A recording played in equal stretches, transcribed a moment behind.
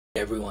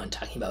Everyone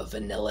talking about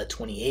Vanilla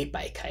 28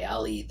 by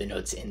Kayali. The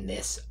notes in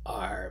this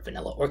are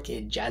vanilla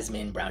orchid,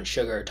 jasmine, brown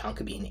sugar,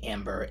 tonka bean,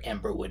 amber,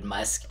 amberwood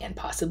musk, and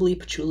possibly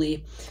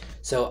patchouli.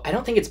 So I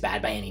don't think it's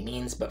bad by any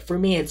means, but for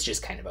me it's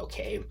just kind of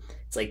okay.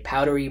 It's like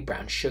powdery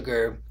brown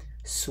sugar,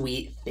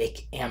 sweet,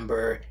 thick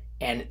amber,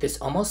 and this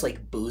almost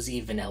like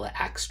boozy vanilla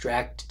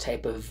extract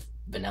type of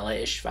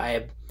vanilla-ish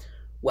vibe.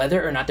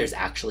 Whether or not there's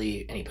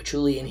actually any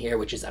patchouli in here,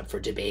 which is up for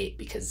debate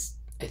because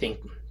I think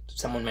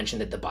someone mentioned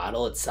that the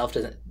bottle itself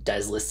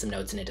does list some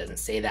notes and it doesn't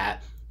say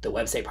that. The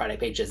website product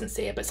page doesn't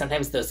say it, but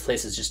sometimes those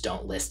places just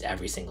don't list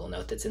every single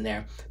note that's in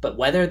there. But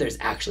whether there's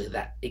actually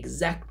that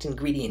exact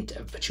ingredient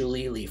of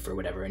patchouli, leaf, or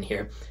whatever in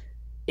here,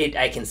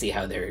 I can see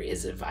how there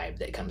is a vibe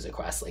that comes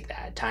across like that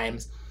at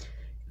times.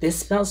 This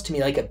smells to me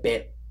like a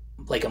bit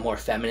like a more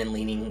feminine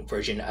leaning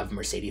version of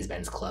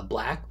Mercedes-Benz Club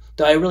Black,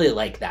 though I really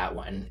like that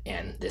one,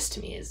 and this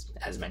to me is,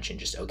 as mentioned,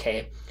 just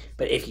okay.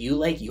 But if you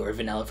like your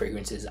vanilla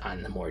fragrances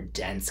on the more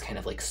dense, kind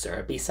of like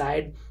syrupy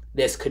side,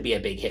 this could be a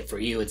big hit for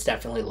you. It's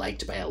definitely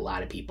liked by a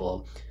lot of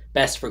people.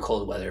 Best for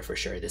cold weather for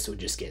sure. This would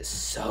just get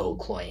so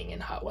cloying in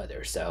hot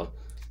weather, so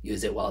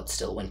use it while it's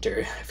still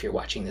winter if you're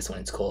watching this when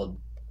it's cold.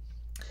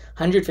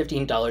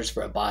 $115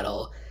 for a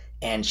bottle,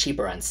 and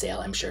cheaper on sale,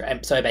 I'm sure.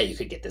 So I bet you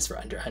could get this for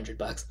under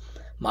 $100.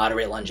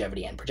 Moderate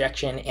longevity and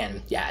projection,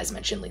 and yeah, as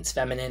mentioned, leans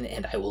feminine,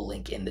 and I will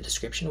link in the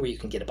description where you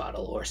can get a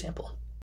bottle or sample.